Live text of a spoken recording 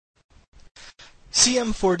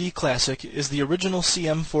CM4D Classic is the original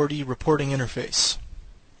CM4D reporting interface.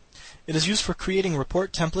 It is used for creating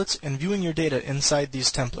report templates and viewing your data inside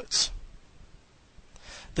these templates.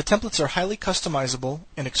 The templates are highly customizable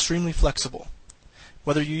and extremely flexible,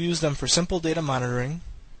 whether you use them for simple data monitoring,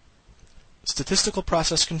 statistical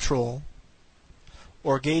process control,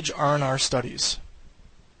 or gauge R&R studies.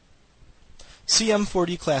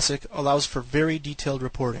 CM4D Classic allows for very detailed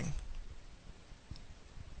reporting.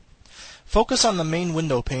 Focus on the main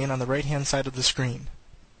window pane on the right-hand side of the screen.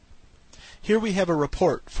 Here we have a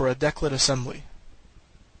report for a decklet assembly.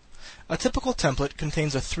 A typical template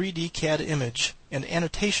contains a 3D CAD image and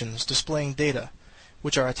annotations displaying data,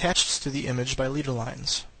 which are attached to the image by leader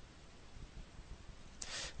lines.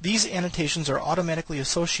 These annotations are automatically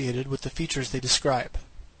associated with the features they describe.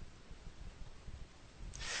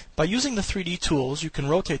 By using the 3D tools, you can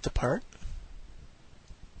rotate the part,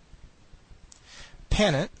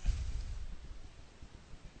 pan it,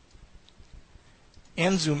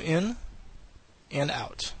 and zoom in and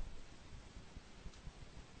out.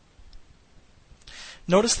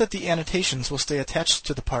 Notice that the annotations will stay attached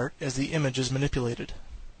to the part as the image is manipulated.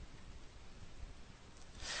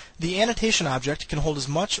 The annotation object can hold as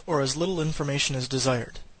much or as little information as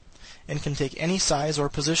desired, and can take any size or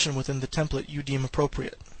position within the template you deem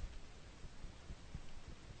appropriate.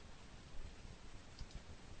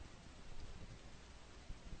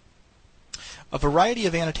 A variety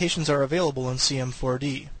of annotations are available in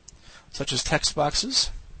CM4D, such as text boxes,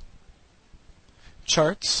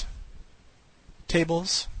 charts,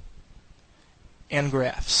 tables, and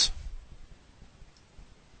graphs.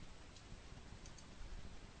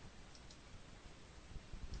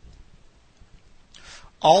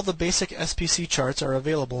 All the basic SPC charts are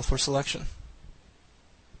available for selection.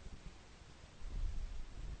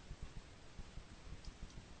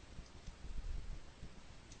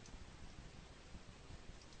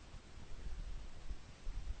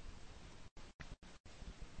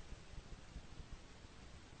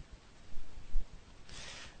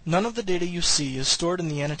 None of the data you see is stored in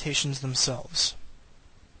the annotations themselves.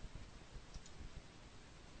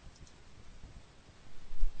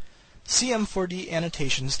 CM4D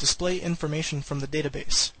annotations display information from the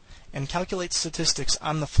database and calculate statistics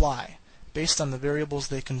on the fly based on the variables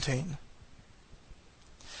they contain.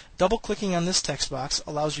 Double-clicking on this text box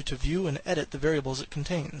allows you to view and edit the variables it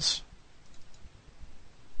contains.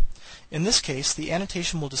 In this case, the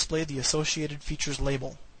annotation will display the associated features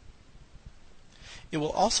label. It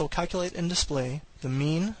will also calculate and display the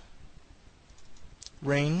mean,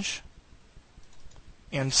 range,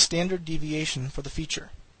 and standard deviation for the feature.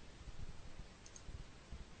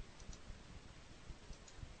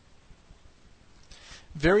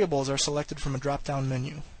 Variables are selected from a drop-down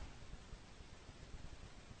menu.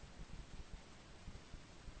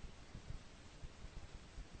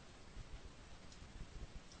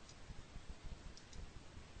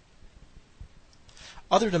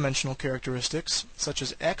 Other dimensional characteristics, such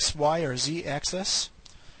as X, Y, or Z axis,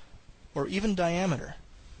 or even diameter,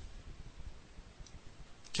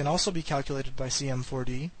 can also be calculated by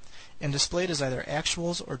CM4D and displayed as either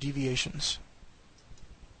actuals or deviations.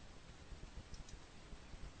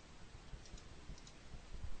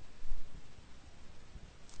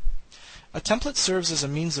 A template serves as a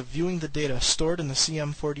means of viewing the data stored in the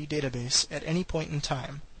CM4D database at any point in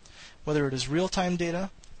time, whether it is real-time data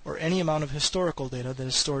or any amount of historical data that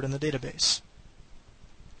is stored in the database.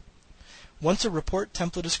 Once a report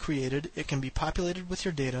template is created, it can be populated with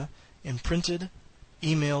your data and printed,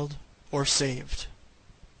 emailed, or saved.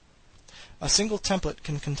 A single template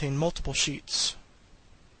can contain multiple sheets.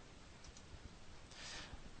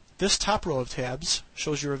 This top row of tabs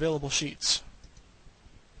shows your available sheets.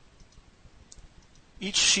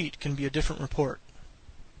 Each sheet can be a different report.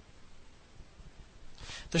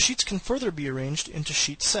 The sheets can further be arranged into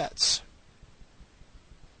sheet sets.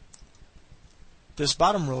 This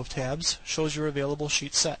bottom row of tabs shows your available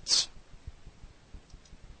sheet sets.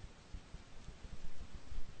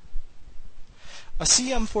 A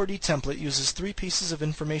CM4D template uses 3 pieces of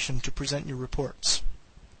information to present your reports.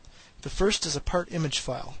 The first is a part image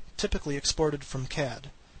file, typically exported from CAD,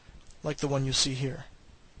 like the one you see here.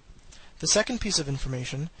 The second piece of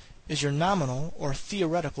information is your nominal or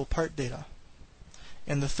theoretical part data,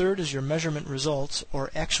 and the third is your measurement results or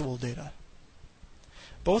actual data.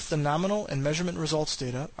 Both the nominal and measurement results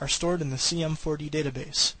data are stored in the CM4D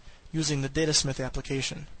database using the Datasmith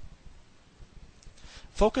application.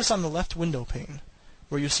 Focus on the left window pane,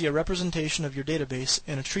 where you see a representation of your database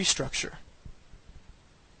in a tree structure.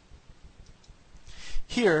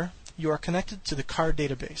 Here, you are connected to the CAR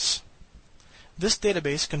database. This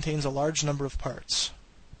database contains a large number of parts.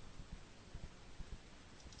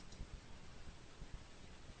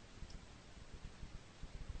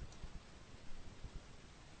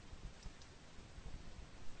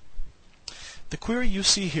 query you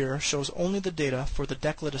see here shows only the data for the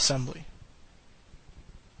decklet assembly.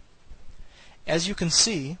 As you can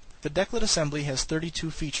see, the decklet assembly has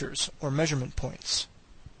 32 features, or measurement points,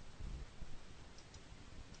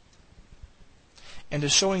 and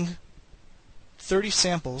is showing 30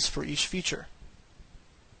 samples for each feature.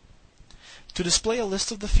 To display a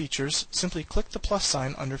list of the features, simply click the plus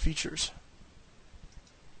sign under Features.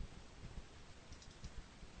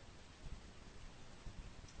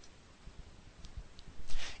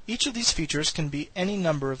 Each of these features can be any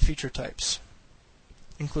number of feature types,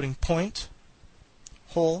 including point,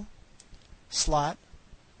 hole, slot,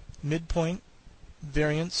 midpoint,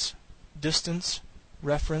 variance, distance,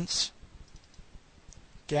 reference,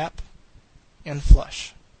 gap, and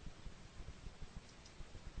flush.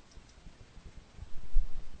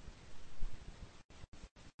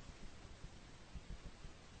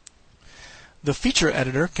 The feature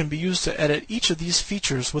editor can be used to edit each of these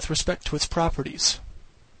features with respect to its properties,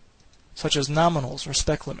 such as nominals or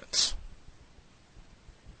spec limits.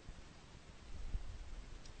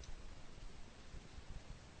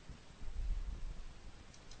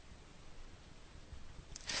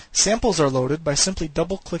 Samples are loaded by simply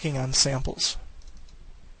double-clicking on samples.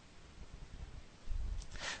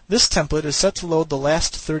 This template is set to load the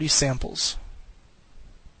last 30 samples.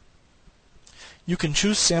 You can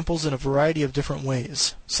choose samples in a variety of different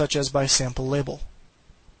ways, such as by sample label.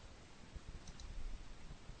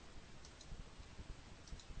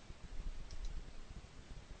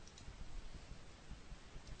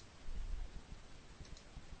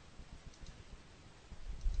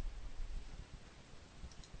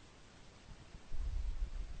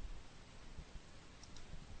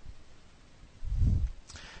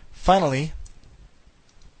 Finally,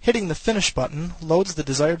 hitting the Finish button loads the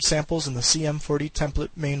desired samples in the CM4D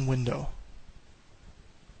template main window.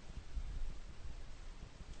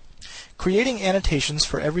 Creating annotations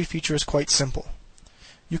for every feature is quite simple.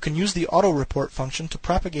 You can use the auto report function to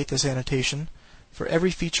propagate this annotation for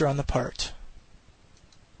every feature on the part.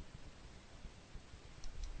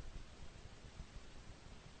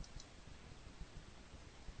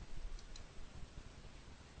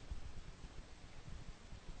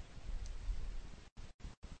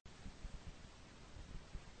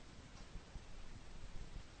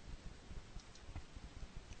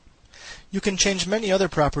 You can change many other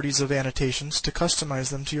properties of annotations to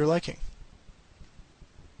customize them to your liking.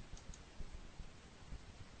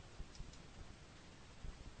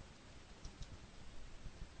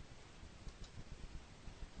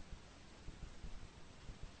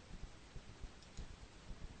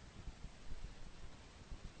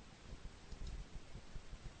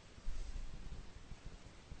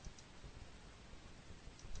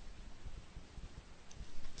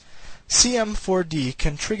 CM4D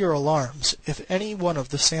can trigger alarms if any one of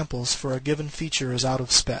the samples for a given feature is out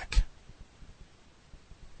of spec.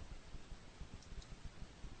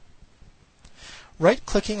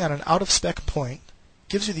 Right-clicking on an out-of-spec point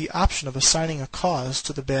gives you the option of assigning a cause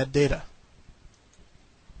to the bad data.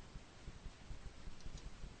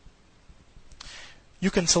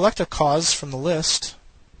 You can select a cause from the list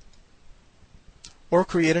or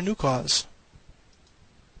create a new cause.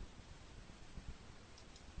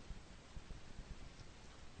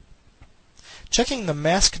 Checking the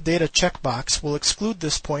Mask Data checkbox will exclude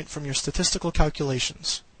this point from your statistical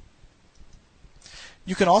calculations.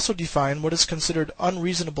 You can also define what is considered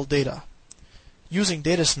unreasonable data. Using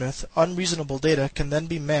Datasmith, unreasonable data can then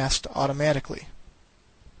be masked automatically.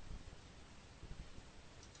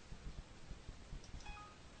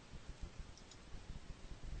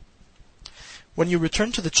 When you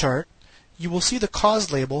return to the chart, you will see the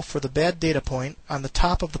cause label for the bad data point on the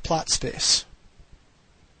top of the plot space.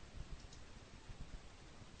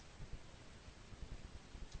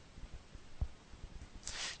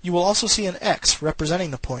 You will also see an X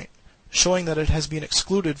representing the point, showing that it has been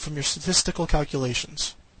excluded from your statistical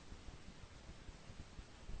calculations.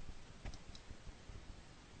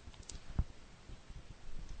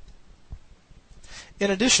 In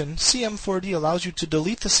addition, CM4D allows you to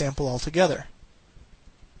delete the sample altogether.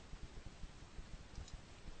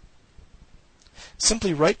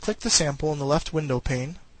 Simply right-click the sample in the left window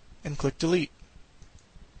pane and click Delete.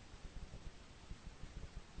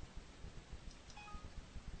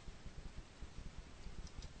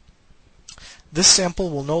 This sample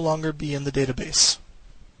will no longer be in the database.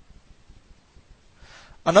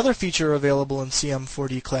 Another feature available in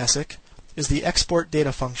CM4D Classic is the Export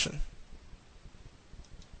Data function.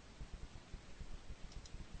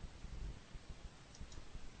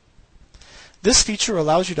 This feature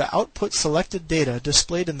allows you to output selected data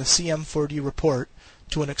displayed in the CM4D report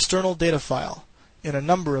to an external data file in a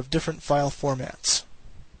number of different file formats.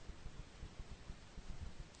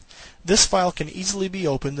 This file can easily be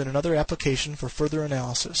opened in another application for further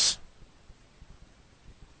analysis.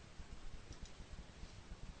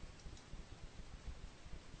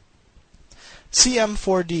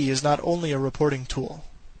 CM4D is not only a reporting tool.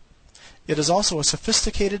 It is also a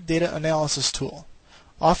sophisticated data analysis tool,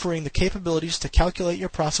 offering the capabilities to calculate your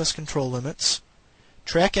process control limits,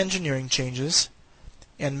 track engineering changes,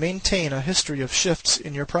 and maintain a history of shifts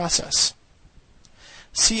in your process.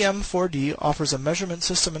 CM4D offers a measurement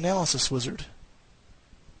system analysis wizard.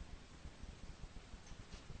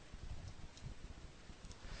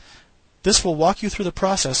 This will walk you through the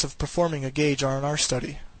process of performing a gauge R&R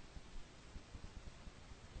study.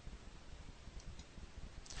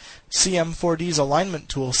 CM4D's alignment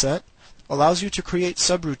toolset allows you to create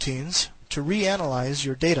subroutines to reanalyze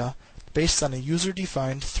your data based on a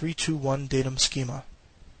user-defined 3-2-1 datum schema.